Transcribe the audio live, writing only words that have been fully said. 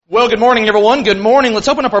Well, good morning, everyone. Good morning. Let's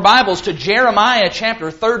open up our Bibles to Jeremiah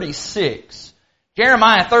chapter 36.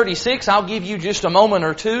 Jeremiah 36, I'll give you just a moment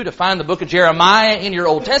or two to find the book of Jeremiah in your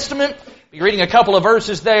Old Testament. Be reading a couple of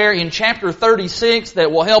verses there in chapter 36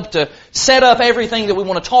 that will help to set up everything that we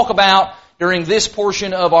want to talk about during this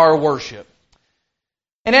portion of our worship.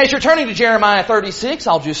 And as you're turning to Jeremiah 36,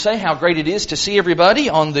 I'll just say how great it is to see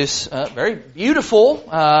everybody on this very beautiful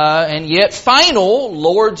and yet final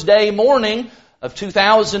Lord's Day morning of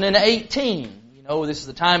 2018. You know, this is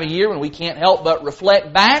the time of year when we can't help but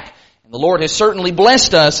reflect back. And the Lord has certainly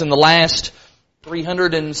blessed us in the last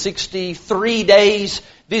 363 days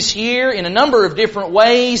this year in a number of different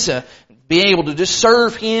ways. Being able to just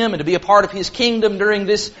serve Him and to be a part of His kingdom during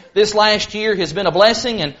this last year has been a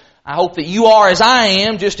blessing. And I hope that you are, as I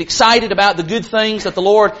am, just excited about the good things that the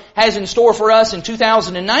Lord has in store for us in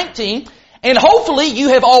 2019. And hopefully you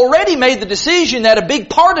have already made the decision that a big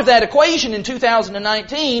part of that equation in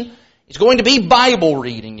 2019 is going to be Bible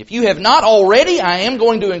reading. If you have not already, I am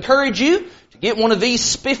going to encourage you to get one of these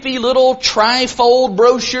spiffy little trifold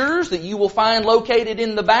brochures that you will find located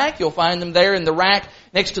in the back. You'll find them there in the rack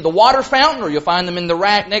next to the water fountain, or you'll find them in the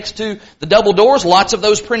rack next to the double doors. Lots of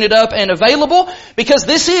those printed up and available, because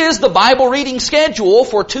this is the Bible reading schedule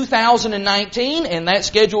for 2019, and that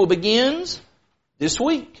schedule begins this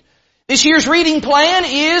week. This year's reading plan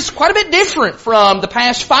is quite a bit different from the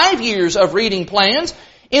past 5 years of reading plans,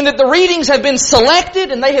 in that the readings have been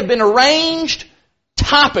selected and they have been arranged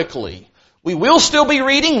topically. We will still be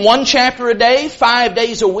reading 1 chapter a day, 5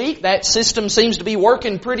 days a week. That system seems to be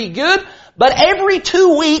working pretty good. But every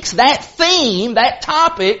 2 weeks, that theme, that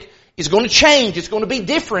topic is going to change. It's going to be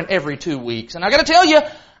different every 2 weeks. And I got to tell you,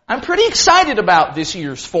 I'm pretty excited about this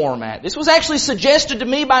year's format. This was actually suggested to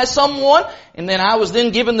me by someone, and then I was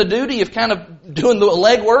then given the duty of kind of doing the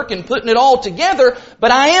legwork and putting it all together.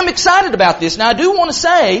 But I am excited about this. Now, I do want to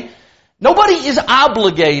say, nobody is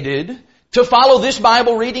obligated to follow this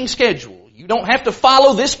Bible reading schedule. You don't have to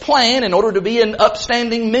follow this plan in order to be an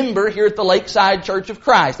upstanding member here at the Lakeside Church of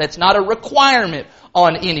Christ. That's not a requirement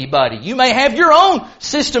on anybody. You may have your own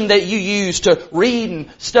system that you use to read and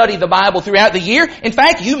study the Bible throughout the year. In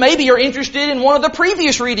fact, you maybe are interested in one of the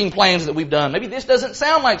previous reading plans that we've done. Maybe this doesn't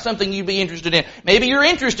sound like something you'd be interested in. Maybe you're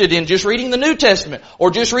interested in just reading the New Testament,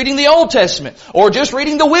 or just reading the Old Testament, or just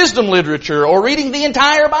reading the wisdom literature, or reading the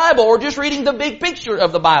entire Bible, or just reading the big picture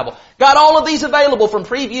of the Bible. Got all of these available from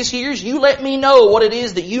previous years. You let me know what it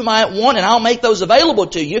is that you might want, and I'll make those available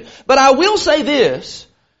to you. But I will say this.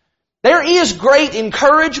 There is great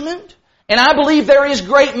encouragement, and I believe there is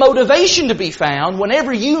great motivation to be found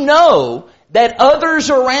whenever you know that others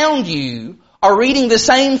around you are reading the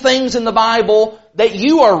same things in the Bible that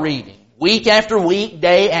you are reading, week after week,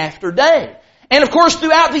 day after day. And of course,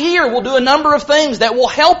 throughout the year, we'll do a number of things that will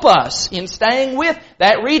help us in staying with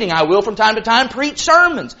that reading. I will from time to time preach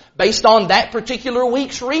sermons based on that particular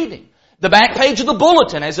week's reading. The back page of the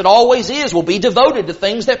bulletin, as it always is, will be devoted to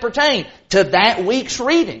things that pertain to that week's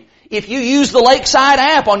reading. If you use the Lakeside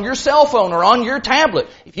app on your cell phone or on your tablet,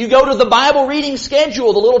 if you go to the Bible reading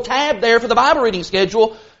schedule, the little tab there for the Bible reading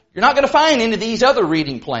schedule, you're not going to find any of these other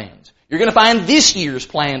reading plans. You're going to find this year's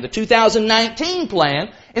plan, the 2019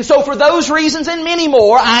 plan. And so for those reasons and many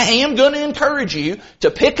more, I am going to encourage you to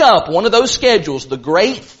pick up one of those schedules, the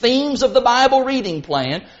great themes of the Bible reading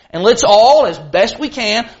plan, and let's all, as best we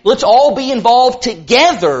can, let's all be involved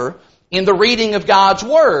together in the reading of God's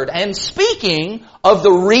Word. And speaking of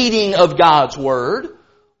the reading of God's Word,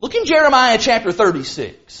 look in Jeremiah chapter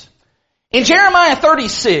 36. In Jeremiah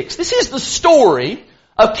 36, this is the story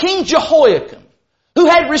of King Jehoiakim, who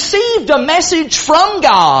had received a message from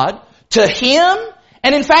God to him,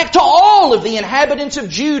 and in fact to all of the inhabitants of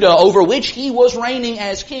Judah over which he was reigning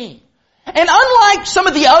as king. And unlike some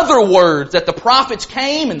of the other words that the prophets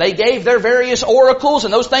came and they gave their various oracles,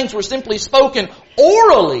 and those things were simply spoken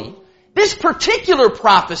orally, this particular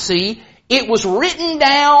prophecy, it was written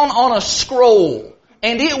down on a scroll,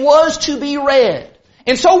 and it was to be read.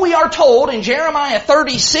 And so we are told in Jeremiah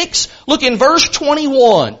 36, look in verse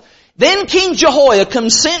 21, Then King Jehoiakim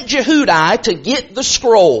sent Jehudi to get the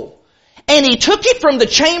scroll, and he took it from the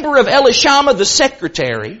chamber of Elishama the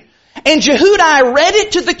secretary, and Jehudi read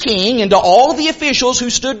it to the king and to all the officials who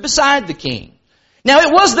stood beside the king. Now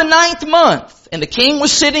it was the 9th month, and the king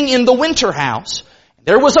was sitting in the winter house.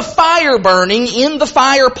 There was a fire burning in the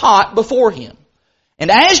fire pot before him. And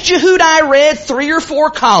as Jehudi read 3 or 4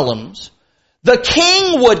 columns, the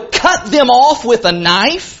king would cut them off with a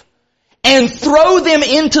knife and throw them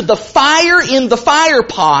into the fire in the fire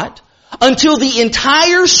pot until the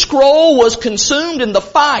entire scroll was consumed in the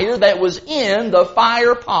fire that was in the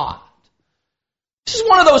fire pot. This is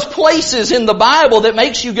one of those places in the Bible that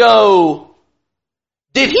makes you go,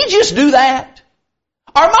 did he just do that?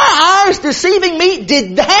 Are my eyes deceiving me?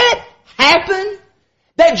 Did that happen?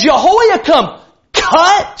 That Jehoiakim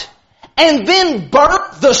cut and then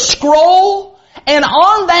burnt the scroll, and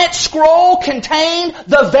on that scroll contained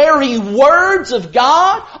the very words of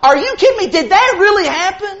God? Are you kidding me? Did that really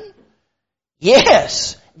happen?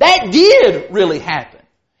 Yes, that did really happen.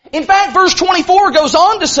 In fact, verse 24 goes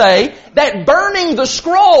on to say that burning the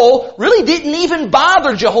scroll really didn't even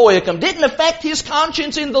bother Jehoiakim, didn't affect his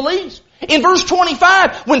conscience in the least. In verse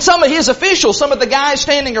 25, when some of his officials, some of the guys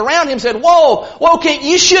standing around him said, whoa,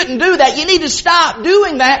 you shouldn't do that. You need to stop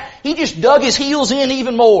doing that. He just dug his heels in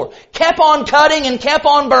even more. Kept on cutting and kept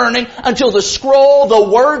on burning until the scroll,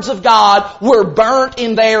 the words of God, were burnt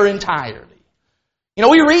in their entirety. You know,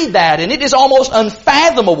 we read that and it is almost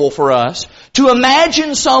unfathomable for us to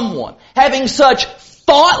imagine someone having such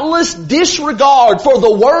thoughtless disregard for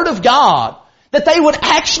the Word of God that they would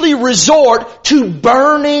actually resort to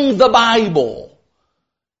burning the Bible.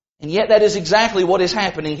 And yet that is exactly what is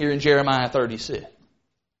happening here in Jeremiah 36.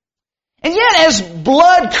 And yet, as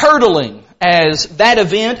blood-curdling as that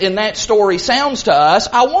event in that story sounds to us,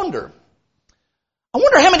 I wonder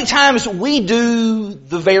how many times we do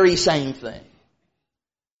the very same thing.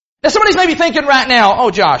 Now somebody's maybe thinking right now,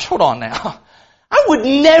 oh Josh, hold on now. I would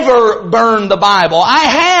never burn the Bible. I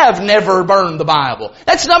have never burned the Bible.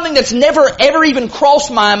 That's something that's never ever even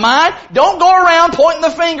crossed my mind. Don't go around pointing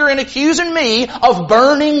the finger and accusing me of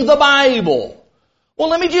burning the Bible. Well,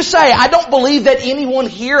 let me just say, I don't believe that anyone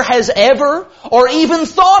here has ever or even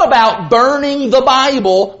thought about burning the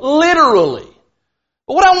Bible literally.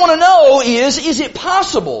 But what I want to know is it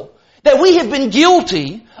possible that we have been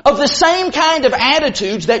guilty of the same kind of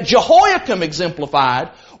attitudes that Jehoiakim exemplified,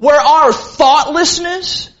 where our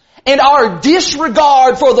thoughtlessness and our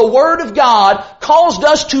disregard for the Word of God caused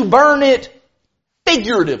us to burn it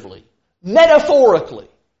figuratively, metaphorically?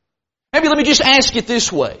 Maybe let me just ask it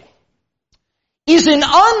this way. Is an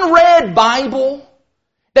unread Bible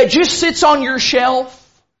that just sits on your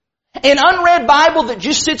shelf, an unread Bible that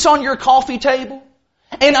just sits on your coffee table,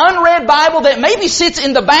 an unread Bible that maybe sits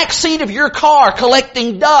in the back seat of your car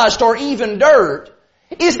collecting dust or even dirt,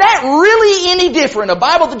 is that really any different? A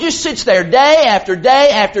Bible that just sits there day after day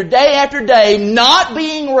after day after day, not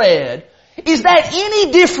being read, is that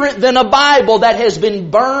any different than a Bible that has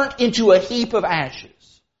been burnt into a heap of ashes?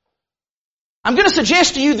 I'm going to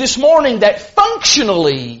suggest to you this morning that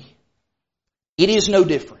functionally, it is no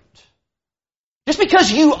different. Just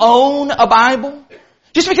because you own a Bible,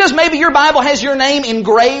 just because maybe your Bible has your name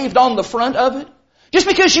engraved on the front of it, just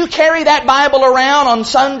because you carry that Bible around on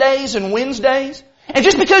Sundays and Wednesdays, and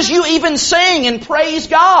just because you even sing and praise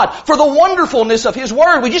God for the wonderfulness of His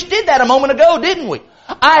Word. We just did that a moment ago, didn't we?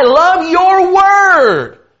 I love your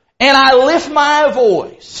Word, and I lift my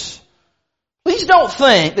voice. Please don't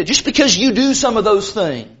think that just because you do some of those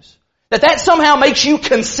things, that somehow makes you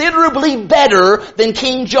considerably better than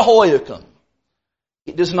King Jehoiakim.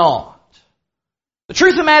 It does not. The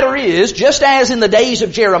truth of the matter is, just as in the days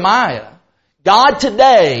of Jeremiah, God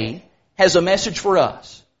today has a message for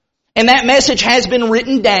us. And that message has been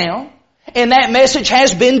written down. And that message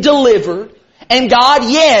has been delivered. And God,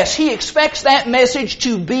 yes, He expects that message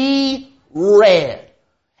to be read.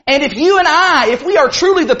 And if you and I, if we are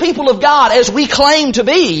truly the people of God as we claim to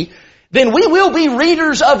be, then we will be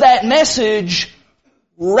readers of that message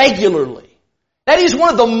regularly. That is one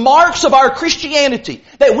of the marks of our Christianity,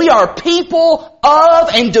 that we are people of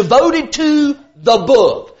and devoted to the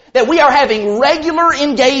book. That we are having regular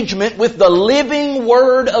engagement with the living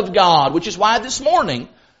Word of God. Which is why this morning,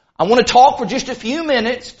 I want to talk for just a few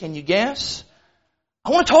minutes. Can you guess? I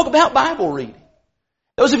want to talk about Bible reading.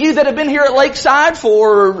 Those of you that have been here at Lakeside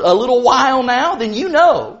for a little while now, then you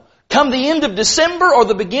know, come the end of December or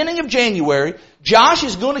the beginning of January, Josh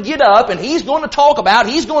is going to get up and he's going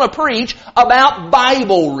to preach about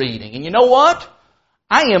Bible reading. And you know what?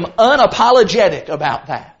 I am unapologetic about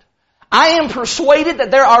that. I am persuaded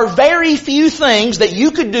that there are very few things that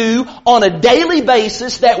you could do on a daily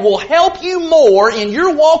basis that will help you more in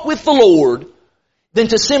your walk with the Lord than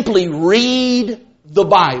to simply read the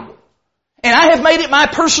Bible. And I have made it my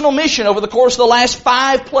personal mission over the course of the last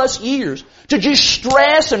 5+ years to just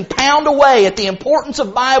stress and pound away at the importance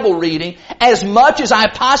of Bible reading as much as I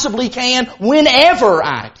possibly can whenever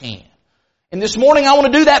I can. And this morning I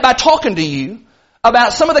want to do that by talking to you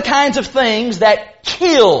about some of the kinds of things that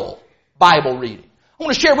kill Bible reading. I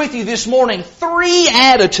want to share with you this morning 3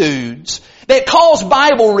 attitudes that cause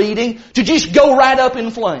Bible reading to just go right up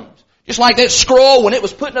in flames. Just like that scroll, when it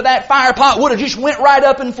was put into that fire pot, would have just went right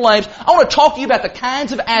up in flames. I want to talk to you about the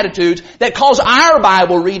kinds of attitudes that cause our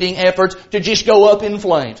Bible reading efforts to just go up in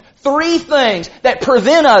flames. 3 things that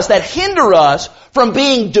prevent us, that hinder us from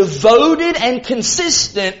being devoted and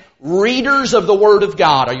consistent readers of the Word of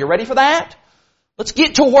God. Are you ready for that? Let's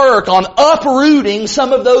get to work on uprooting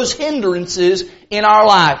some of those hindrances in our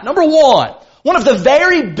life. Number 1, one of the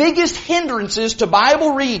very biggest hindrances to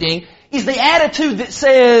Bible reading is the attitude that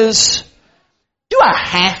says, do I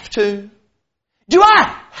have to? Do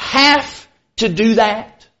I have to do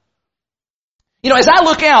that? You know, as I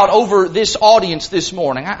look out over this audience this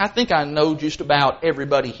morning, I think I know just about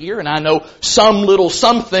everybody here, and I know some little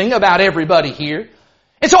something about everybody here.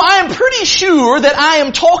 And so I am pretty sure that I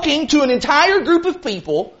am talking to an entire group of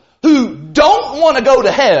people who don't want to go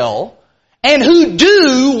to hell and who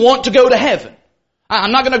do want to go to heaven.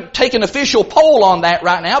 I'm not going to take an official poll on that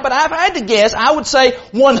right now, but I've had to guess, I would say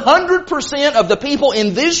 100% of the people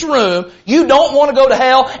in this room, you don't want to go to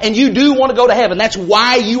hell and you do want to go to heaven. That's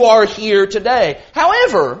why you are here today.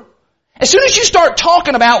 However, as soon as you start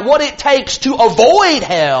talking about what it takes to avoid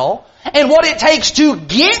hell and what it takes to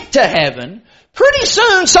get to heaven, pretty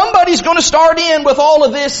soon somebody's going to start in with all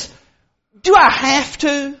of this, do I have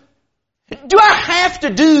to? Do I have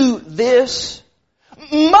to do this?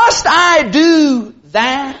 Must I do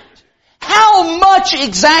that? How much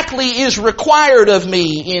exactly is required of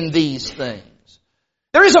me in these things?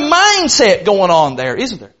 There is a mindset going on there,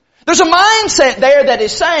 isn't there? There's a mindset there that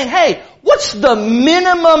is saying, hey, what's the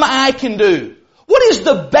minimum I can do? What is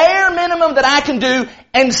the bare minimum that I can do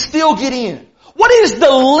and still get in? What is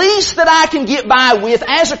the least that I can get by with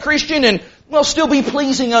as a Christian and, well, still be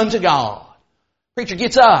pleasing unto God? Preacher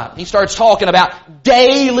gets up. He starts talking about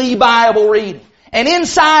daily Bible reading. And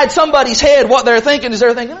inside somebody's head, what they're thinking is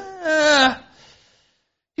they're thinking, do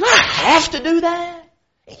I have to do that?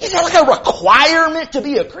 Is that like a requirement to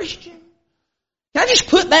be a Christian? Can I just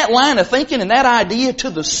put that line of thinking and that idea to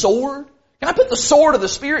the sword? Can I put the sword of the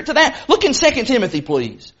Spirit to that? Look in 2 Timothy,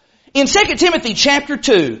 please. In 2 Timothy chapter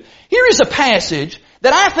 2, here is a passage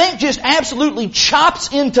that I think just absolutely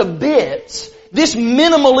chops into bits this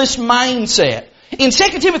minimalist mindset. In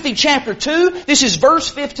 2 Timothy chapter 2, this is verse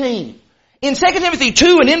 15. In 2 Timothy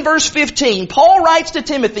 2 and in verse 15, Paul writes to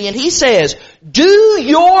Timothy and he says, do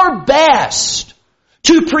your best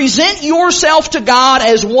to present yourself to God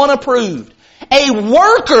as one approved, a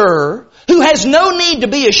worker who has no need to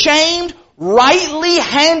be ashamed, rightly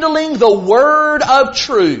handling the word of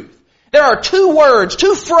truth. There are 2 words,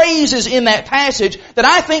 2 phrases in that passage that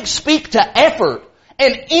I think speak to effort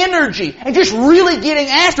and energy and just really getting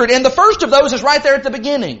after it. And the first of those is right there at the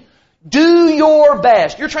beginning. Do your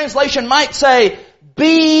best. Your translation might say,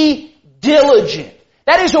 be diligent.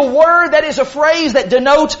 That is a word, that is a phrase that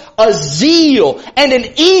denotes a zeal and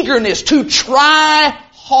an eagerness to try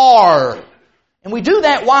hard. And we do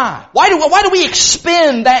that why? Why do we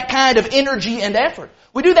expend that kind of energy and effort?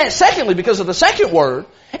 We do that secondly because of the second word,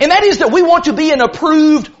 and that is that we want to be an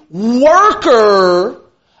approved worker,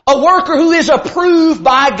 a worker who is approved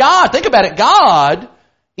by God. Think about it. God,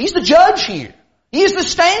 He's the judge here. He is the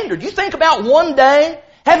standard. You think about one day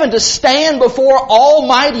having to stand before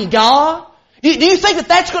Almighty God. Do you think that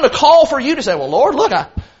that's going to call for you to say, well, Lord, look,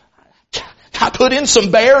 I put in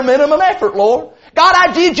some bare minimum effort, Lord. God,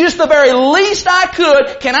 I did just the very least I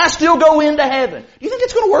could. Can I still go into heaven? Do you think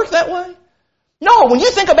it's going to work that way? No, when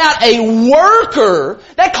you think about a worker,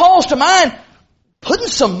 that calls to mind putting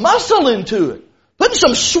some muscle into it, putting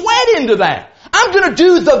some sweat into that. I'm going to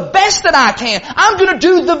do the best that I can. I'm going to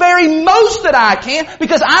do the very most that I can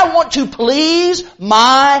because I want to please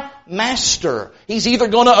my master. He's either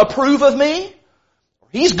going to approve of me or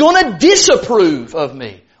he's going to disapprove of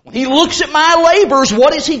me. When he looks at my labors,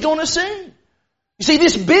 what is he going to see? You see,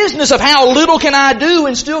 this business of how little can I do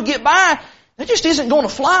and still get by, that just isn't going to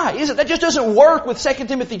fly, is it? That just doesn't work with 2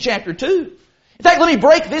 Timothy chapter 2. In fact, let me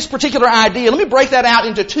break this particular idea. Let me break that out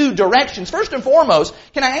into 2 directions. First and foremost,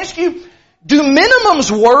 can I ask you, do minimums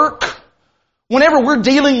work whenever we're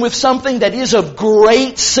dealing with something that is of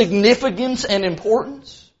great significance and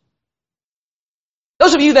importance?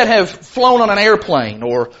 Those of you that have flown on an airplane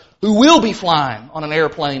or who will be flying on an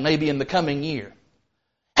airplane maybe in the coming year,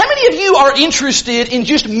 how many of you are interested in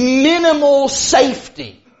just minimal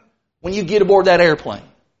safety when you get aboard that airplane?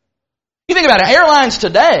 You think about it, airlines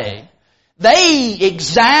today, they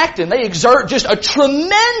exact and they exert just a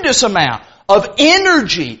tremendous amount of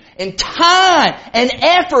energy and time and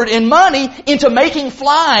effort and money into making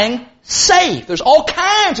flying safe. There's all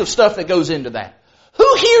kinds of stuff that goes into that.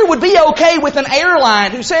 Who here would be okay with an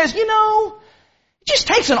airline who says, it just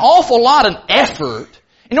takes an awful lot of effort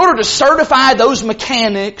in order to certify those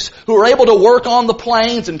mechanics who are able to work on the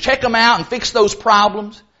planes and check them out and fix those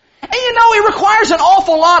problems. And you know, it requires an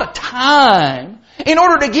awful lot of time in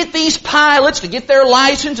order to get these pilots to get their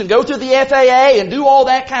license and go through the FAA and do all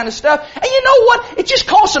that kind of stuff. And you know what? It just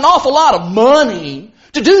costs an awful lot of money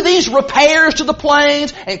to do these repairs to the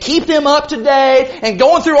planes and keep them up to date and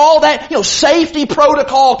going through all that, safety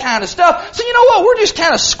protocol kind of stuff. So you know what? We're just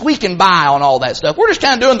kind of squeaking by on all that stuff. We're just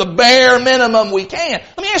kind of doing the bare minimum we can.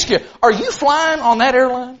 Let me ask you, are you flying on that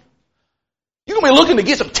airline? You going to be looking to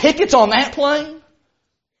get some tickets on that plane?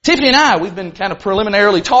 Tiffany and I, we've been kind of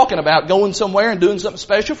preliminarily talking about going somewhere and doing something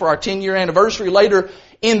special for our 10-year anniversary later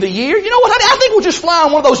in the year. You know what, honey? I think we'll just fly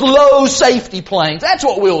on one of those low safety planes. That's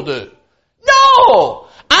what we'll do. No!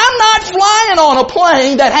 I'm not flying on a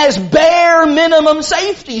plane that has bare minimum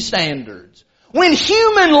safety standards. When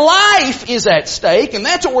human life is at stake, and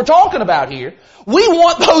that's what we're talking about here, we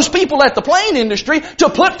want those people at the plane industry to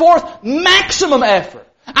put forth maximum effort.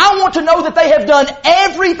 I want to know that they have done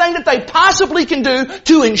everything that they possibly can do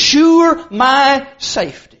to ensure my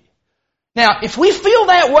safety. Now, if we feel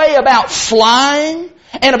that way about flying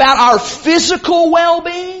and about our physical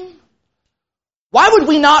well-being, why would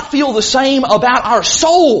we not feel the same about our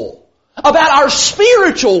soul, about our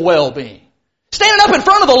spiritual well-being? Standing up in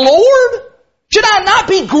front of the Lord, should I not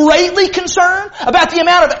be greatly concerned about the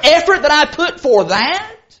amount of effort that I put for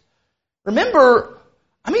that? Remember,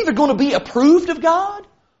 I'm either going to be approved of God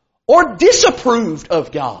or disapproved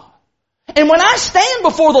of God. And when I stand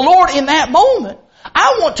before the Lord in that moment,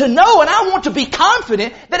 I want to know and I want to be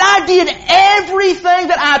confident that I did everything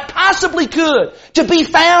that I possibly could to be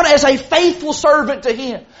found as a faithful servant to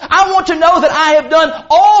Him. I want to know that I have done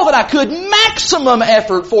all that I could, maximum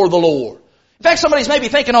effort for the Lord. In fact, somebody's maybe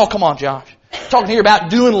thinking, oh, come on, Josh. Talking here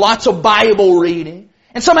about doing lots of Bible reading.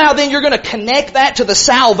 And somehow then you're going to connect that to the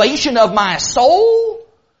salvation of my soul?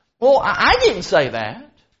 Well, I didn't say that.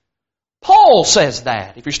 Paul says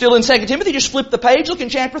that. If you're still in 2 Timothy, just flip the page, look in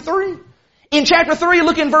chapter 3. In chapter 3,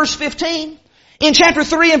 look in verse 15. In chapter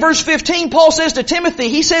 3 and verse 15, Paul says to Timothy,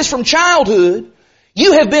 he says, from childhood,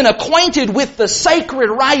 you have been acquainted with the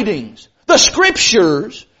sacred writings, the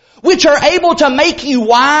scriptures, which are able to make you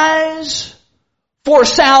wise for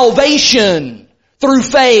salvation through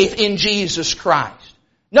faith in Jesus Christ.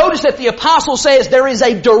 Notice that the apostle says there is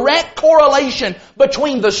a direct correlation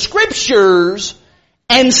between the scriptures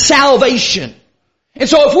and salvation. And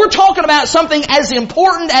so if we're talking about something as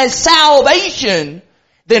important as salvation,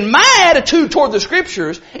 then my attitude toward the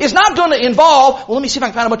scriptures is not going to involve, well, let me see if I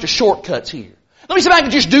can find a bunch of shortcuts here. Let me see if I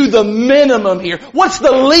can just do the minimum here. What's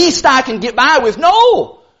the least I can get by with?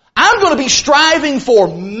 No. I'm going to be striving for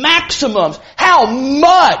maximums. How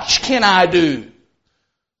much can I do?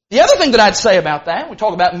 The other thing that I'd say about that, we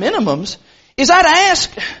talk about minimums, is I'd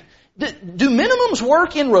ask, do minimums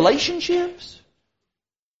work in relationships?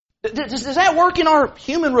 Does that work in our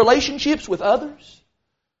human relationships with others?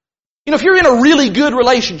 If you're in a really good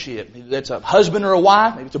relationship, maybe that's a husband or a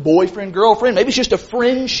wife, maybe it's a boyfriend, girlfriend, maybe it's just a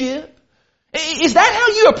friendship. Is that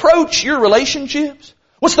how you approach your relationships?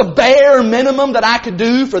 What's the bare minimum that I could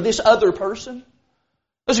do for this other person?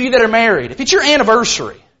 Those of you that are married, if it's your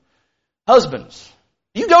anniversary, husbands,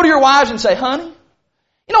 you go to your wives and say, honey,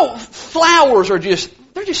 flowers they're just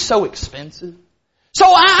so expensive. So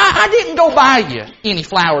I didn't go buy you any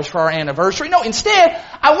flowers for our anniversary. No, instead,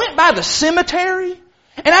 I went by the cemetery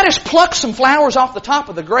and I just plucked some flowers off the top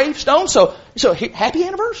of the gravestone. So happy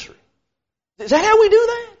anniversary. Is that how we do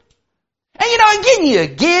that? And I'm getting you a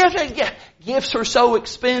gift. Gifts are so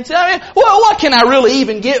expensive. What can I really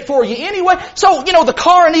even get for you anyway? So, the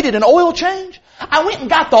car needed an oil change. I went and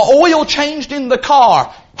got the oil changed in the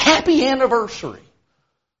car. Happy anniversary.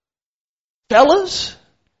 Fellas,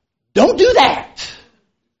 don't do that.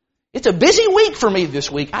 It's a busy week for me this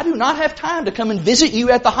week. I do not have time to come and visit you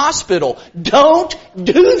at the hospital. Don't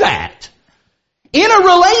do that. In a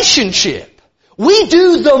relationship, we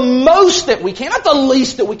do the most that we can, not the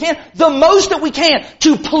least that we can, the most that we can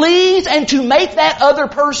to please and to make that other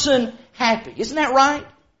person happy. Isn't that right?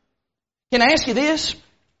 Can I ask you this?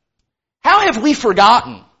 How have we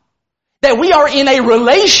forgotten that we are in a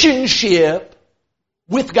relationship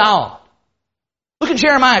with God? Look at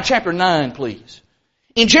Jeremiah chapter 9, please.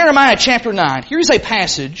 In Jeremiah chapter 9, here's a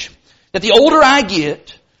passage that the older I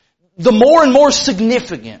get, the more and more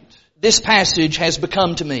significant this passage has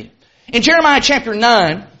become to me. In Jeremiah chapter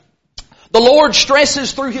 9, the Lord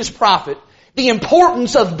stresses through His prophet the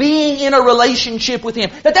importance of being in a relationship with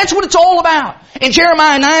Him. That's what it's all about. In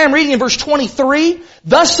Jeremiah 9, I'm reading in verse 23,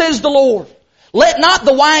 thus says the Lord, let not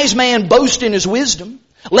the wise man boast in his wisdom.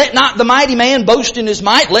 Let not the mighty man boast in his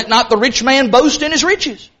might. Let not the rich man boast in his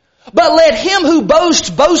riches. But let him who boasts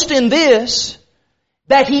boast in this,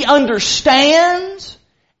 that he understands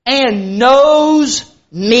and knows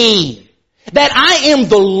me, that I am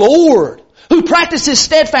the Lord, who practices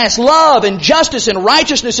steadfast love and justice and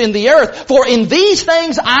righteousness in the earth. For in these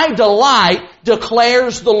things I delight,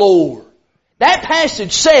 declares the Lord. That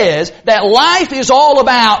passage says that life is all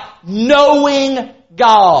about knowing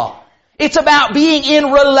God. It's about being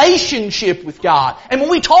in relationship with God. And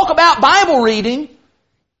when we talk about Bible reading,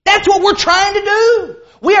 that's what we're trying to do.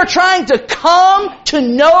 We are trying to come to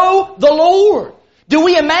know the Lord. Do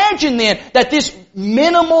we imagine then that this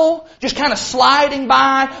minimal, just kind of sliding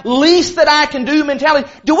by, least that I can do mentality,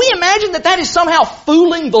 do we imagine that that is somehow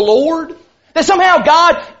fooling the Lord? That somehow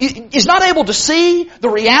God is not able to see the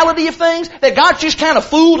reality of things? That God's just kind of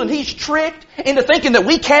fooled and He's tricked into thinking that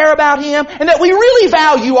we care about Him and that we really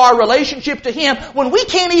value our relationship to Him when we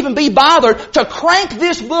can't even be bothered to crank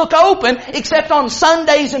this book open except on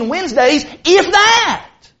Sundays and Wednesdays, if that?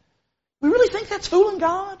 We really think that's fooling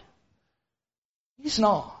God? He's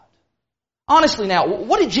not. Honestly now,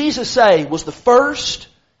 what did Jesus say was the first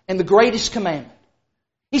and the greatest commandment?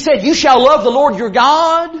 He said, you shall love the Lord your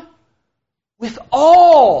God with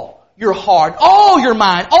all your heart, all your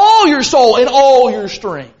mind, all your soul, and all your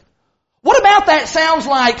strength. What about that sounds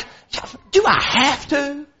like, do I have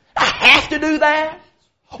to? I have to do that?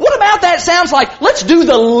 What about that sounds like, let's do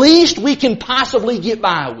the least we can possibly get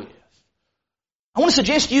by with? I want to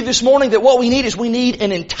suggest to you this morning that what we need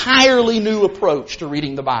an entirely new approach to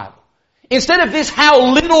reading the Bible. Instead of this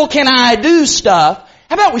how little can I do stuff,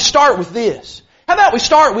 how about we start with this? How about we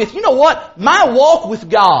start with, you know what? My walk with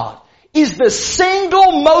God is the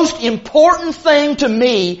single most important thing to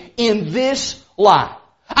me in this life.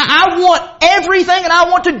 I want everything and I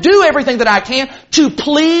want to do everything that I can to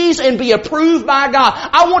please and be approved by God.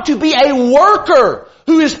 I want to be a worker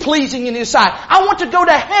who is pleasing in His sight. I want to go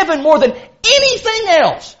to heaven more than anything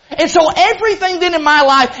else. And so everything then in my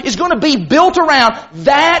life is going to be built around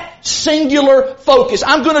that singular focus.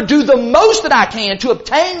 I'm going to do the most that I can to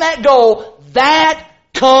obtain that goal. That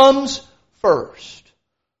comes first.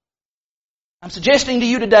 I'm suggesting to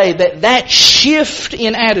you today that that shift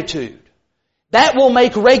in attitude, that will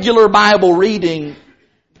make regular Bible reading,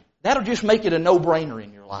 that'll just make it a no-brainer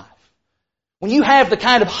in your life. When you have the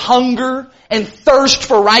kind of hunger and thirst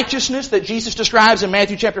for righteousness that Jesus describes in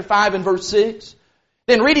Matthew chapter 5 and verse 6,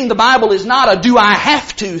 then reading the Bible is not a do I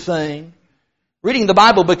have to thing. Reading the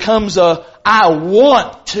Bible becomes a I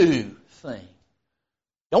want to thing.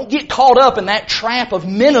 Don't get caught up in that trap of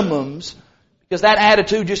minimums, because that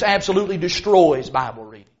attitude just absolutely destroys Bible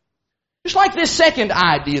reading. Just like this second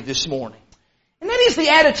idea this morning. And that is the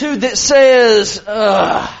attitude that says,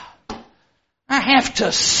 I have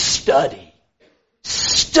to study.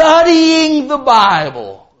 Studying the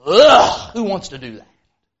Bible. Who wants to do that?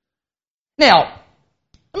 Now,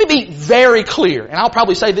 let me be very clear, and I'll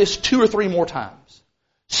probably say this 2 or 3 more times.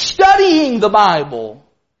 Studying the Bible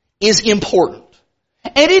is important.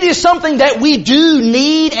 And it is something that we do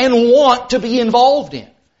need and want to be involved in.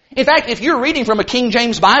 In fact, if you're reading from a King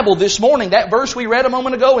James Bible this morning, that verse we read a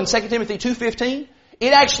moment ago in 2 Timothy 2:15,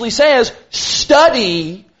 it actually says,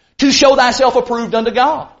 study to show thyself approved unto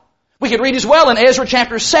God. We could read as well in Ezra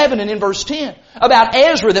chapter 7 and in verse 10 about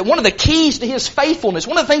Ezra, that one of the keys to his faithfulness,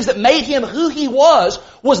 one of the things that made him who he was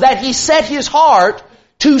that he set his heart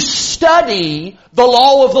to study the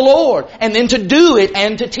law of the Lord and then to do it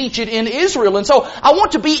and to teach it in Israel. And so I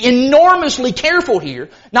want to be enormously careful here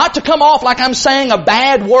not to come off like I'm saying a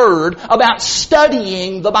bad word about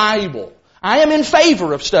studying the Bible. I am in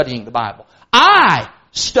favor of studying the Bible. I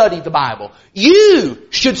study the Bible. You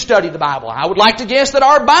should study the Bible. I would like to guess that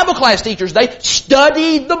our Bible class teachers, they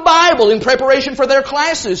studied the Bible in preparation for their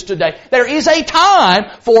classes today. There is a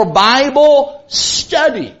time for Bible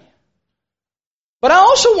study. But I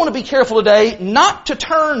also want to be careful today not to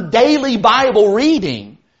turn daily Bible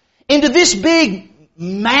reading into this big,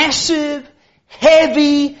 massive,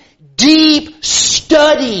 heavy, deep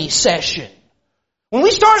study session. When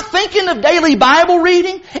we start thinking of daily Bible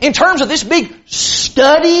reading in terms of this big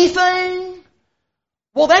study thing,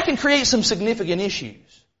 well, that can create some significant issues.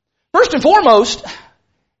 First and foremost,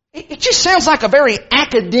 it just sounds like a very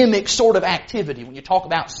academic sort of activity when you talk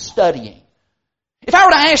about studying. If I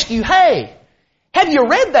were to ask you, hey, have you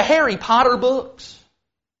read the Harry Potter books?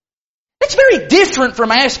 It's very different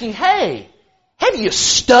from asking, hey, have you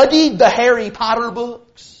studied the Harry Potter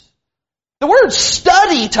books? The word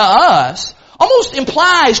study to us almost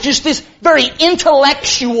implies just this very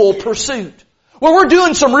intellectual pursuit, where we're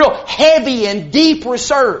doing some real heavy and deep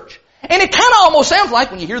research. And it kind of almost sounds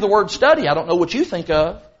like when you hear the word study, I don't know what you think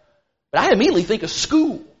of, but I immediately think of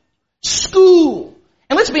school. School.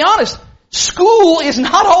 And let's be honest, school is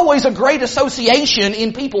not always a great association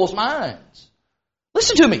in people's minds.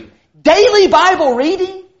 Listen to me. Daily Bible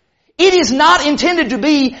reading, it is not intended to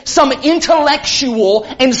be some intellectual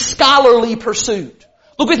and scholarly pursuit.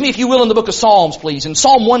 Look with me, if you will, in the book of Psalms, please. In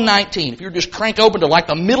Psalm 119, if you just crank open to like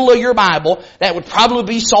the middle of your Bible, that would probably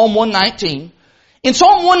be Psalm 119. In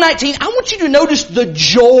Psalm 119, I want you to notice the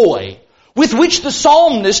joy with which the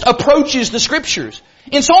psalmist approaches the Scriptures.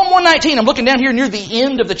 In Psalm 119, I'm looking down here near the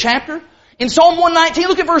end of the chapter. In Psalm 119,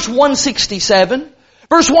 look at verse 167.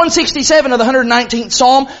 Verse 167 of the 119th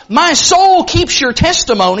Psalm, my soul keeps your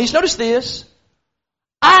testimonies. Notice this.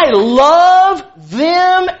 I love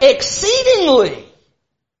them exceedingly.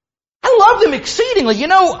 I love them exceedingly. You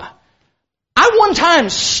know, I one time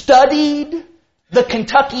studied the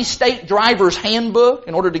Kentucky State Driver's Handbook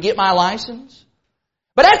in order to get my license.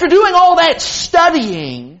 But after doing all that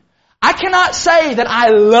studying, I cannot say that I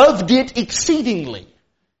loved it exceedingly.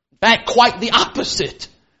 In fact, quite the opposite.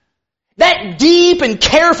 That deep and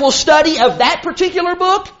careful study of that particular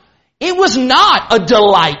book, it was not a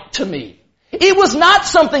delight to me. It was not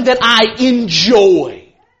something that I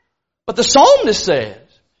enjoyed. But the psalmist says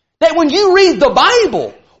that when you read the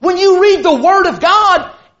Bible, when you read the Word of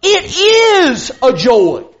God, it is a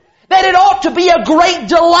joy. That it ought to be a great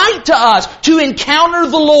delight to us to encounter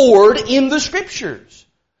the Lord in the Scriptures.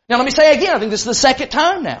 Now let me say again, I think this is the second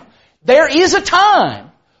time now. There is a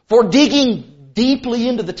time for digging deeply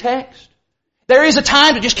into the text. There is a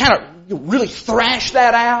time to just kind of really thrash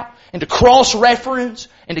that out and to cross-reference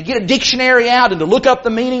and to get a dictionary out and to look up the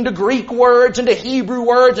meaning to Greek words and to Hebrew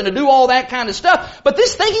words and to do all that kind of stuff. But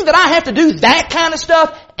this thinking that I have to do that kind of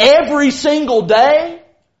stuff every single day,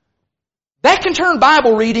 that can turn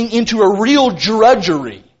Bible reading into a real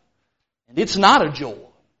drudgery. And it's not a joy.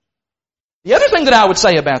 The other thing that I would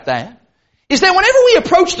say about that is that whenever we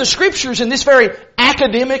approach the Scriptures in this very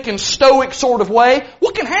academic and stoic sort of way,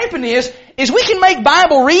 what can happen is we can make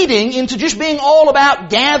Bible reading into just being all about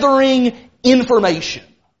gathering information.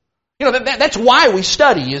 You know, that's why we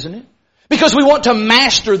study, isn't it? Because we want to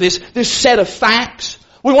master this set of facts.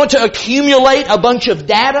 We want to accumulate a bunch of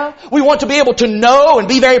data. We want to be able to know and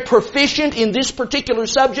be very proficient in this particular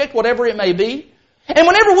subject, whatever it may be. And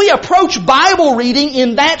whenever we approach Bible reading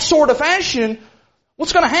in that sort of fashion,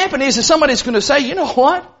 what's going to happen is somebody's going to say, you know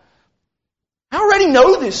what? I already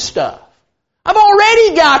know this stuff. I've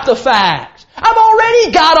already got the facts. I've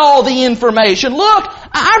already got all the information. Look,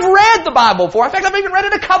 I've read the Bible before. In fact, I've even read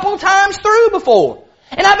it a couple times through before.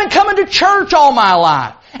 And I've been coming to church all my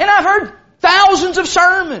life. And I've heard thousands of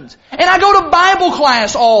sermons. And I go to Bible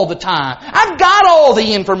class all the time. I've got all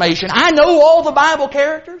the information. I know all the Bible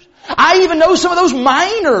characters. I even know some of those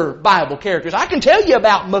minor Bible characters. I can tell you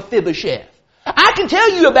about Mephibosheth. I can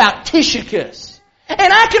tell you about Tychicus.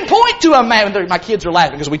 And I can point to a map. My kids are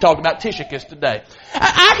laughing because we talked about Tychicus today.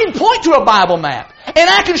 I can point to a Bible map. And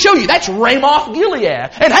I can show you that's Ramoth Gilead.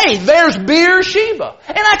 And hey, there's Beersheba.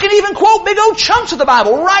 And I can even quote big old chunks of the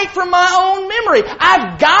Bible right from my own memory.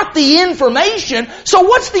 I've got the information. So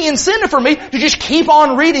what's the incentive for me to just keep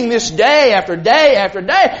on reading this day after day after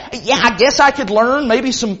day? Yeah, I guess I could learn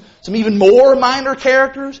maybe some even more minor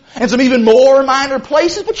characters and some even more minor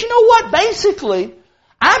places. But you know what? Basically,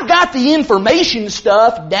 I've got the information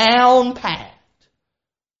stuff down pat.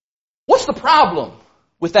 What's the problem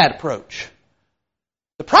with that approach?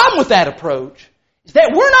 The problem with that approach is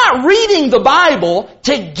that we're not reading the Bible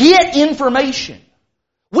to get information.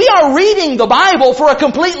 We are reading the Bible for a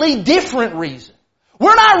completely different reason.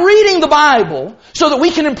 We're not reading the Bible so that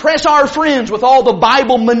we can impress our friends with all the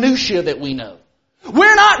Bible minutia that we know.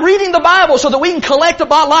 We're not reading the Bible so that we can collect a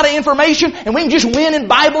lot of information and we can just win in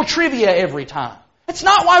Bible trivia every time. That's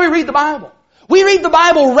not why we read the Bible. We read the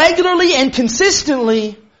Bible regularly and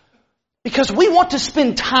consistently because we want to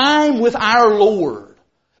spend time with our Lord.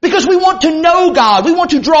 Because we want to know God. We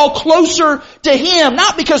want to draw closer to Him.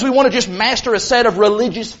 Not because we want to just master a set of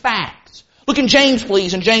religious facts. Look in James,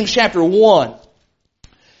 please, in James chapter 1.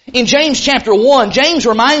 In James chapter 1, James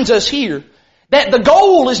reminds us here that the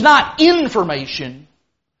goal is not information.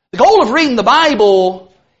 The goal of reading the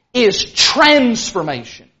Bible is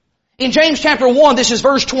transformation. In James chapter 1, this is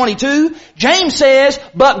verse 22, James says,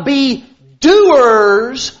 but be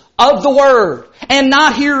doers of the word, and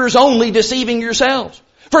not hearers only, deceiving yourselves.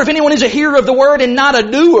 For if anyone is a hearer of the word and not a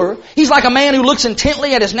doer, he's like a man who looks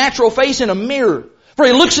intently at his natural face in a mirror. For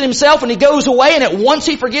he looks at himself and he goes away and at once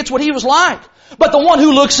he forgets what he was like. But the one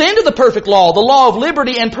who looks into the perfect law, the law of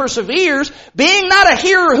liberty, and perseveres, being not a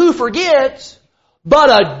hearer who forgets, but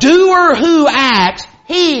a doer who acts,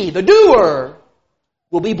 he, the doer,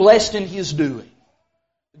 will be blessed in his doing.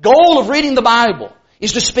 The goal of reading the Bible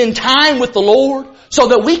is to spend time with the Lord so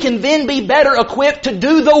that we can then be better equipped to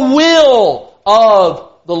do the will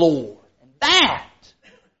of the Lord. And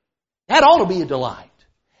that ought to be a delight.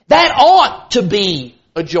 That ought to be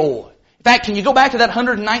a joy. In fact, can you go back to that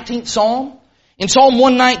 119th Psalm? In Psalm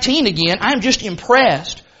 119 again, I'm just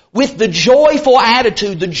impressed with the joyful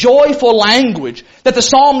attitude, the joyful language that the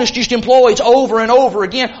psalmist just employs over and over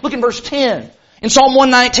again. Look in verse 10. In Psalm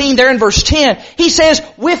 119, there in verse 10, he says,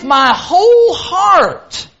 with my whole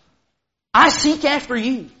heart, I seek after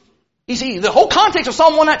you. You see, the whole context of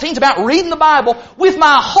Psalm 119 is about reading the Bible. With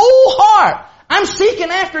my whole heart, I'm seeking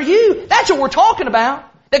after you. That's what we're talking about.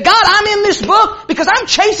 That God, I'm in this book because I'm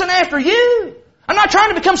chasing after you. I'm not trying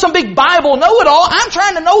to become some big Bible know-it-all. I'm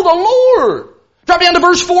trying to know the Lord. Drop down to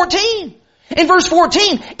verse 14. In verse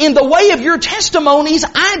 14, in the way of your testimonies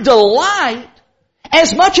I delight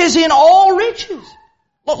as much as in all riches.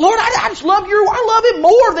 Lord, I just love I love it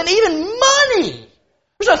more than even money.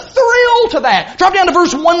 There's a thrill to that. Drop down to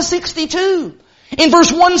verse 162. In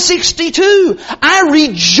verse 162, I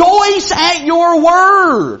rejoice at your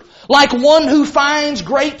word like one who finds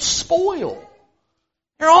great spoil.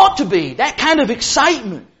 There ought to be that kind of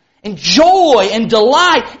excitement and joy and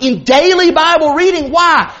delight in daily Bible reading.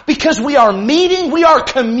 Why? Because we are meeting, we are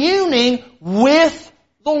communing with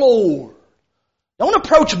the Lord. Don't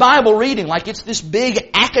approach Bible reading like it's this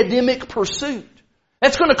big academic pursuit.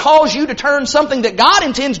 That's going to cause you to turn something that God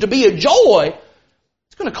intends to be a joy,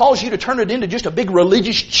 it's going to cause you to turn it into just a big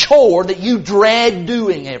religious chore that you dread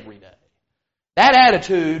doing every day. That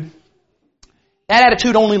attitude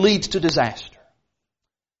only leads to disaster.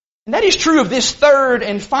 And that is true of this third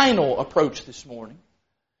and final approach this morning.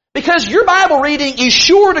 Because your Bible reading is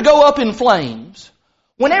sure to go up in flames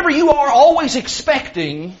whenever you are always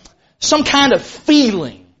expecting some kind of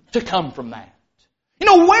feeling to come from that. You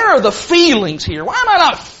know, where are the feelings here? Why am I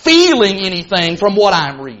not feeling anything from what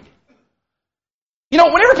I'm reading? You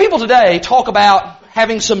know, whenever people today talk about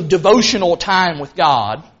having some devotional time with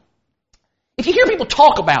God, if you hear people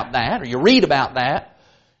talk about that or you read about that,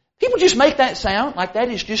 people just make that sound like that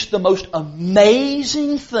is just the most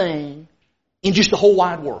amazing thing in just the whole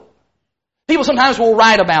wide world. People sometimes will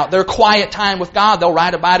write about their quiet time with God. They'll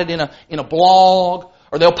write about it in a blog,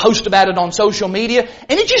 or they'll post about it on social media.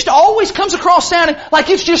 And it just always comes across sounding like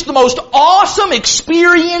it's just the most awesome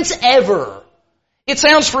experience ever. It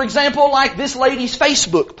sounds, for example, like this lady's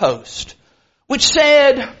Facebook post, which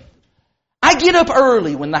said, I get up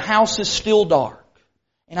early when the house is still dark,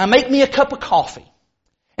 and I make me a cup of coffee.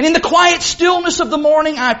 And in the quiet stillness of the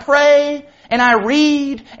morning, I pray, and I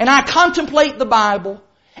read, and I contemplate the Bible.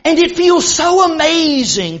 And it feels so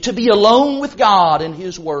amazing to be alone with God and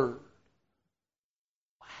His Word.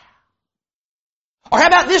 Wow. Or how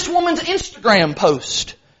about this woman's Instagram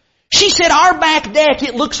post? She said, our back deck,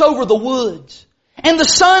 it looks over the woods. And the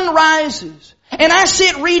sun rises. And I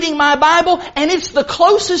sit reading my Bible, and it's the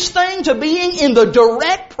closest thing to being in the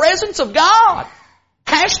direct presence of God.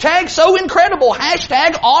 Hashtag so incredible.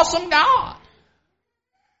 Hashtag awesome God.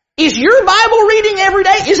 Is your Bible reading every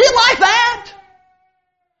day? Is it like that?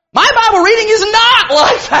 My Bible reading is not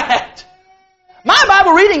like that. My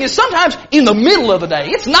Bible reading is sometimes in the middle of the day.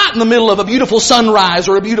 It's not in the middle of a beautiful sunrise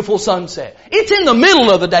or a beautiful sunset. It's in the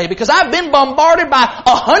middle of the day because I've been bombarded by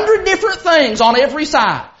 100 different things on every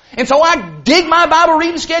side. And so I dig my Bible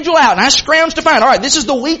reading schedule out and I scrounge to find, all right, this is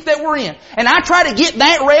the week that we're in. And I try to get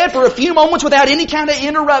that read for a few moments without any kind of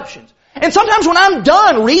interruptions. And sometimes when I'm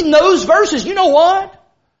done reading those verses, you know what?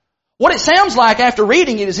 What it sounds like after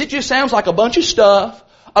reading it is it just sounds like a bunch of stuff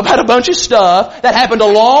about a bunch of stuff that happened a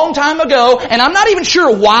long time ago, and I'm not even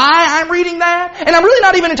sure why I'm reading that, and I'm really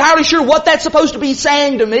not even entirely sure what that's supposed to be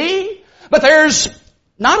saying to me, but there's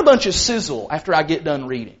not a bunch of sizzle after I get done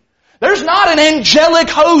reading. There's not an angelic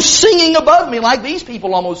host singing above me like these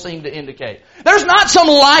people almost seem to indicate. There's not some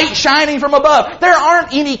light shining from above. There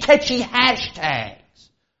aren't any catchy hashtags.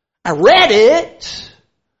 I read it.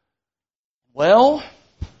 Well,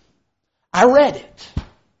 I read it.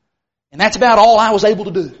 And that's about all I was able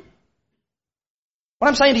to do. What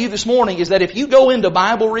I'm saying to you this morning is that if you go into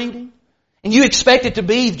Bible reading and you expect it to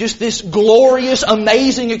be just this glorious,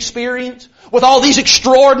 amazing experience with all these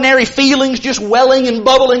extraordinary feelings just welling and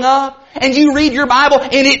bubbling up, and you read your Bible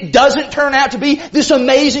and it doesn't turn out to be this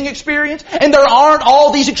amazing experience, and there aren't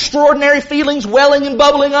all these extraordinary feelings welling and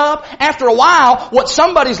bubbling up, after a while, what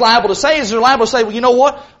somebody's liable to say is they're liable to say, well, you know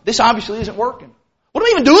what? This obviously isn't working. What am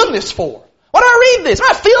I even doing this for? Why do I read this? I'm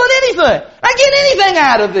not feeling anything. I'm not getting anything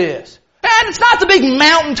out of this. And it's not the big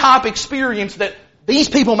mountaintop experience that these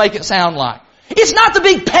people make it sound like. It's not the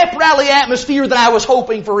big pep rally atmosphere that I was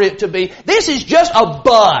hoping for it to be. This is just a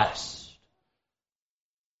bust.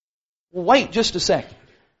 Well, wait just a second.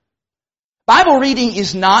 Bible reading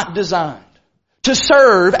is not designed to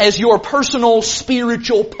serve as your personal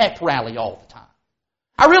spiritual pep rally all the time.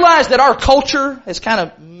 I realize that our culture has kind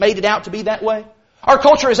of made it out to be that way. Our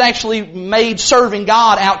culture has actually made serving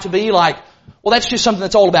God out to be like, well, that's just something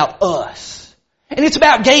that's all about us. And it's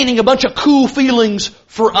about gaining a bunch of cool feelings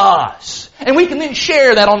for us. And we can then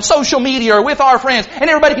share that on social media or with our friends, and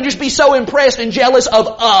everybody can just be so impressed and jealous of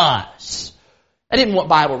us. That isn't what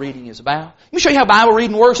Bible reading is about. Let me show you how Bible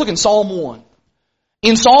reading works. Look in Psalm 1.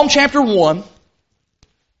 In Psalm chapter 1,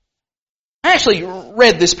 I actually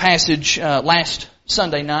read this passage last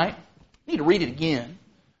Sunday night. I need to read it again.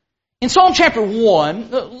 In Psalm chapter 1,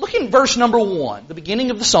 look in verse number 1, the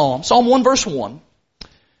beginning of the Psalm, Psalm 1 verse 1.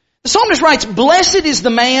 The psalmist writes, "Blessed is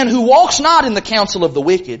the man who walks not in the counsel of the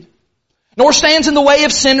wicked, nor stands in the way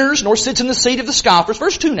of sinners, nor sits in the seat of the scoffers."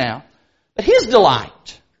 Verse 2 now. "But his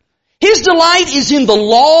delight is in the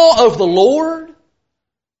law of the Lord. And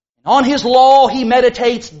on his law he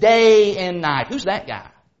meditates day and night." Who's that guy?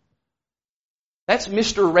 That's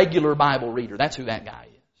Mr. Regular Bible Reader. That's who that guy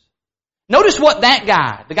is. Notice what that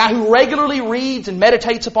guy, the guy who regularly reads and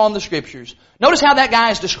meditates upon the Scriptures, notice how that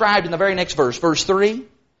guy is described in the very next verse. Verse 3.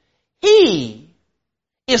 "He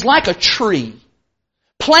is like a tree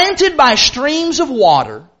planted by streams of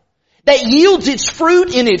water that yields its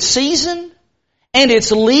fruit in its season, and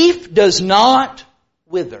its leaf does not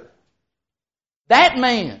wither." That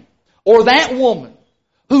man or that woman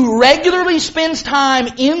who regularly spends time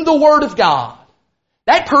in the Word of God,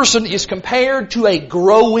 that person is compared to a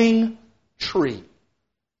growing tree.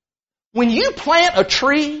 When you plant a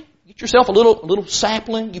tree, get yourself a little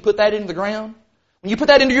sapling, you put that into the ground. When you put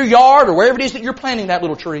that into your yard or wherever it is that you're planting that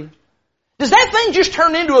little tree, does that thing just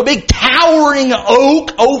turn into a big towering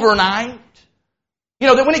oak overnight? You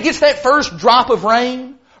know, that when it gets that first drop of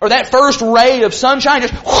rain or that first ray of sunshine,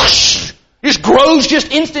 just whoosh, just grows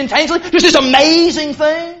just instantaneously, just this amazing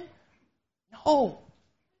thing? No.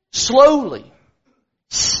 Slowly,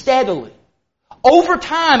 steadily, over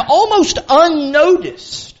time, almost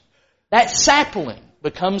unnoticed, that sapling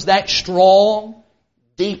becomes that strong,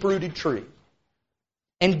 deep-rooted tree.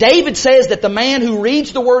 And David says that the man who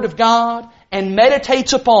reads the Word of God and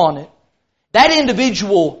meditates upon it, that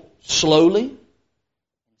individual slowly,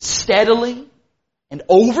 steadily, and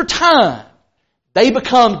over time, they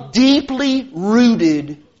become deeply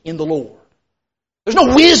rooted in the Lord. There's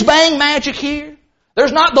no whiz-bang magic here.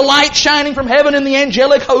 There's not the light shining from heaven and the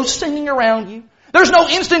angelic host singing around you. There's no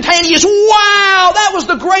instantaneous, wow, that was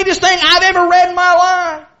the greatest thing I've ever read in my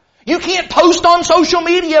life. You can't post on social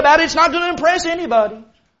media about it. It's not going to impress anybody.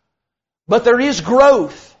 But there is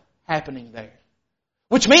growth happening there.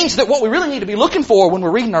 Which means that what we really need to be looking for when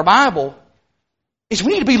we're reading our Bible is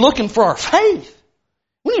we need to be looking for our faith.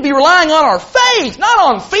 We need to be relying on our faith, not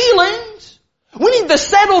on feelings. We need the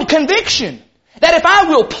settled conviction that if I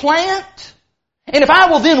will plant, and if I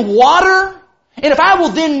will then water, and if I will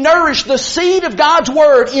then nourish the seed of God's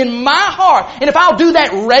Word in my heart, and if I'll do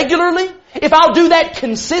that regularly, if I'll do that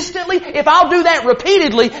consistently, if I'll do that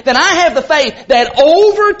repeatedly, then I have the faith that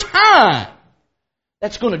over time,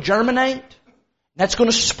 that's going to germinate, that's going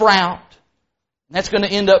to sprout, and that's going to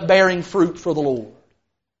end up bearing fruit for the Lord.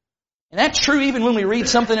 And that's true even when we read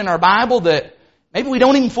something in our Bible that maybe we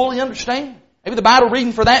don't even fully understand. Maybe the Bible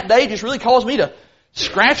reading for that day just really caused me to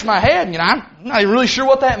scratch my head. You know, I'm not even really sure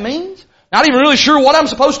what that means. Not even really sure what I'm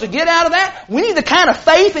supposed to get out of that. We need the kind of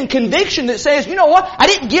faith and conviction that says, you know what, I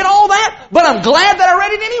didn't get all that, but I'm glad that I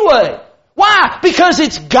read it anyway. Why? Because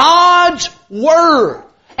it's God's Word.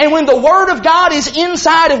 And when the Word of God is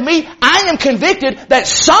inside of me, I am convicted that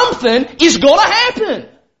something is going to happen.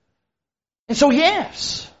 And so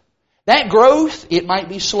yes, that growth, it might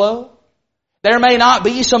be slow. There may not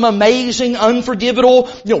be some amazing, unforgivable,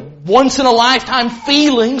 once-in-a-lifetime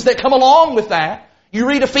feelings that come along with that. You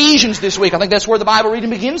read Ephesians this week. I think that's where the Bible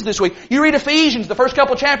reading begins this week. You read Ephesians, the first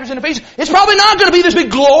couple of chapters in Ephesians. It's probably not going to be this big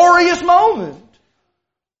glorious moment.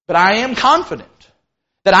 But I am confident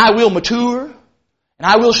that I will mature, and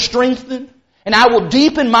I will strengthen, and I will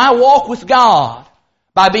deepen my walk with God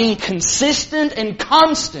by being consistent and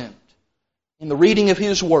constant in the reading of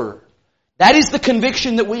His Word. That is the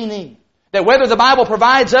conviction that we need. That whether the Bible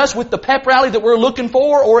provides us with the pep rally that we're looking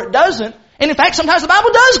for or it doesn't, and in fact, sometimes the Bible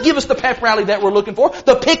does give us the pep rally that we're looking for,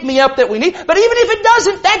 the pick-me-up that we need. But even if it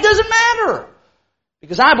doesn't, that doesn't matter.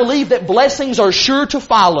 Because I believe that blessings are sure to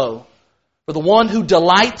follow for the one who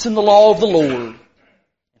delights in the law of the Lord,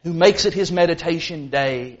 who makes it his meditation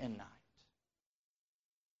day and night.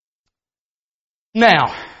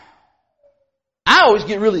 Now, I always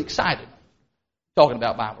get really excited talking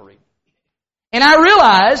about Bible reading. And I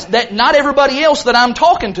realize that not everybody else that I'm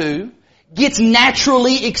talking to gets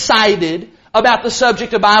naturally excited about the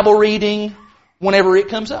subject of Bible reading whenever it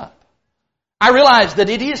comes up. I realize that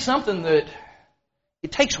it is something that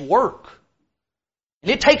it takes work.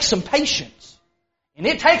 And it takes some patience. And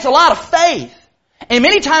it takes a lot of faith. And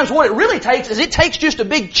many times what it really takes is it takes just a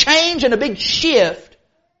big change and a big shift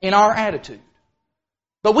in our attitude.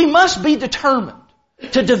 But we must be determined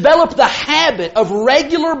to develop the habit of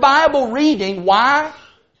regular Bible reading. Why?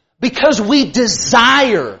 Because we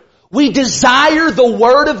desire the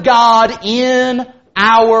Word of God in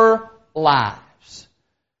our lives.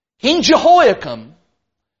 King Jehoiakim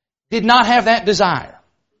did not have that desire.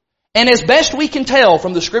 And as best we can tell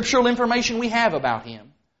from the scriptural information we have about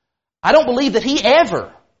him, I don't believe that he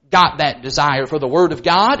ever got that desire for the Word of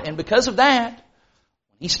God, and because of that,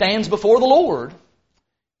 when he stands before the Lord,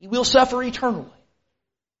 he will suffer eternally.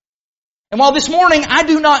 And while this morning I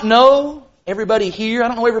do not know everybody here, I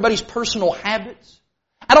don't know everybody's personal habits,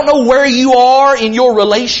 I don't know where you are in your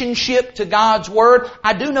relationship to God's Word,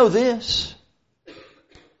 I do know this.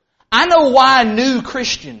 I know why new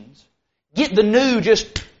Christians get the new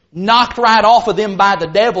just knocked right off of them by the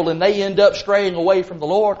devil and they end up straying away from the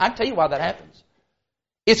Lord. I can tell you why that happens.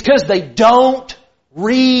 It's because they don't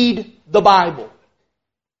read the Bible.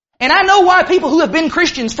 And I know why people who have been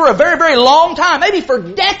Christians for a very, very long time, maybe for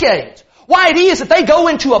decades, why it is that they go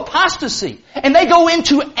into apostasy and they go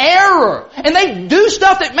into error and they do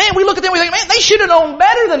stuff that, man, we look at them and we think, man, they should have known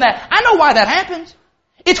better than that. I know why that happens.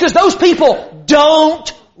 It's because those people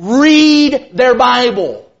don't read their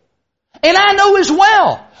Bible. And I know as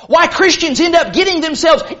well why Christians end up getting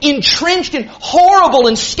themselves entrenched in horrible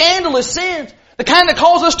and scandalous sins. The kind that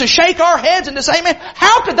calls us to shake our heads and to say, man,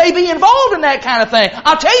 how could they be involved in that kind of thing?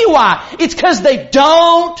 I'll tell you why. It's because they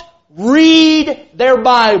don't read their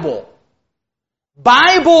Bible.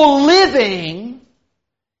 Bible living,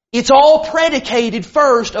 it's all predicated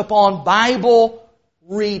first upon Bible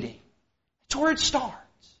reading. That's where it starts.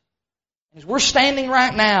 As we're standing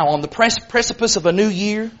right now on the precipice of a new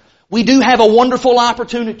year, we do have a wonderful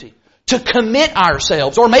opportunity to commit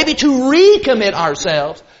ourselves, or maybe to recommit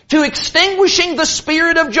ourselves, to extinguishing the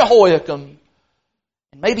spirit of Jehoiakim,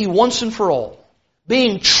 and maybe once and for all,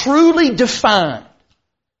 being truly defined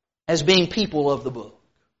as being people of the book.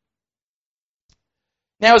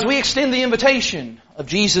 Now, as we extend the invitation of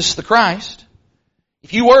Jesus the Christ,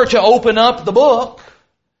 if you were to open up the book,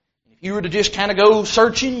 if you were to just kind of go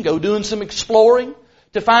searching, go doing some exploring,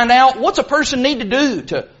 to find out what's a person need to do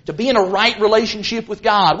to be in a right relationship with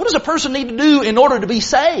God. What does a person need to do in order to be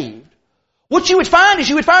saved? What you would find is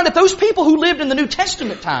that those people who lived in the New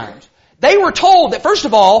Testament times, they were told that first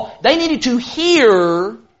of all, they needed to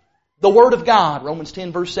hear the Word of God, Romans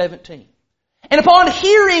 10 verse 17. And upon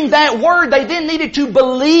hearing that Word, they then needed to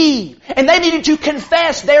believe, and they needed to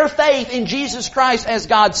confess their faith in Jesus Christ as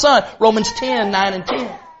God's Son, Romans 10, 9 and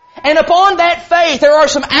 10. And upon that faith, there are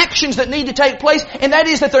some actions that need to take place, and that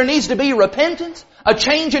is that there needs to be repentance, a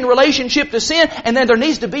change in relationship to sin, and then there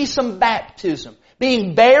needs to be some baptism,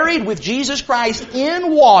 being buried with Jesus Christ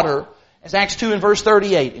in water, as Acts 2 and verse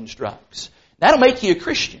 38 instructs. That'll make you a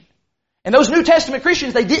Christian. And those New Testament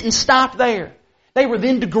Christians, they didn't stop there. They were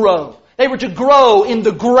then to grow. They were to grow in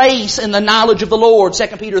the grace and the knowledge of the Lord,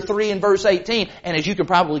 2 Peter 3 and verse 18. And as you can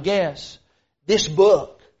probably guess, this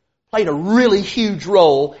book played a really huge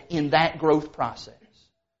role in that growth process.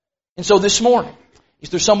 And so this morning, is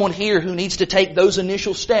there someone here who needs to take those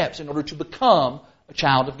initial steps in order to become a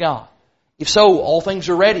child of God? If so, all things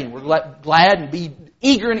are ready, and we're glad and be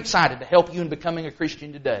eager and excited to help you in becoming a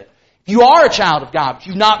Christian today. If you are a child of God, but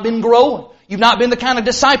you've not been growing, you've not been the kind of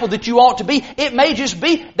disciple that you ought to be, it may just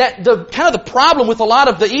be that the problem with a lot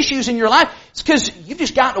of the issues in your life is because you've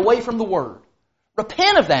just gotten away from the Word.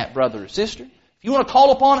 Repent of that, brother or sister. If you want to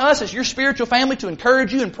call upon us as your spiritual family to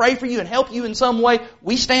encourage you and pray for you and help you in some way,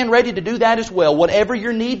 we stand ready to do that as well. Whatever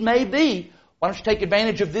your need may be, why don't you take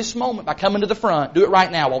advantage of this moment by coming to the front? Do it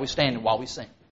right now while we stand and while we sing.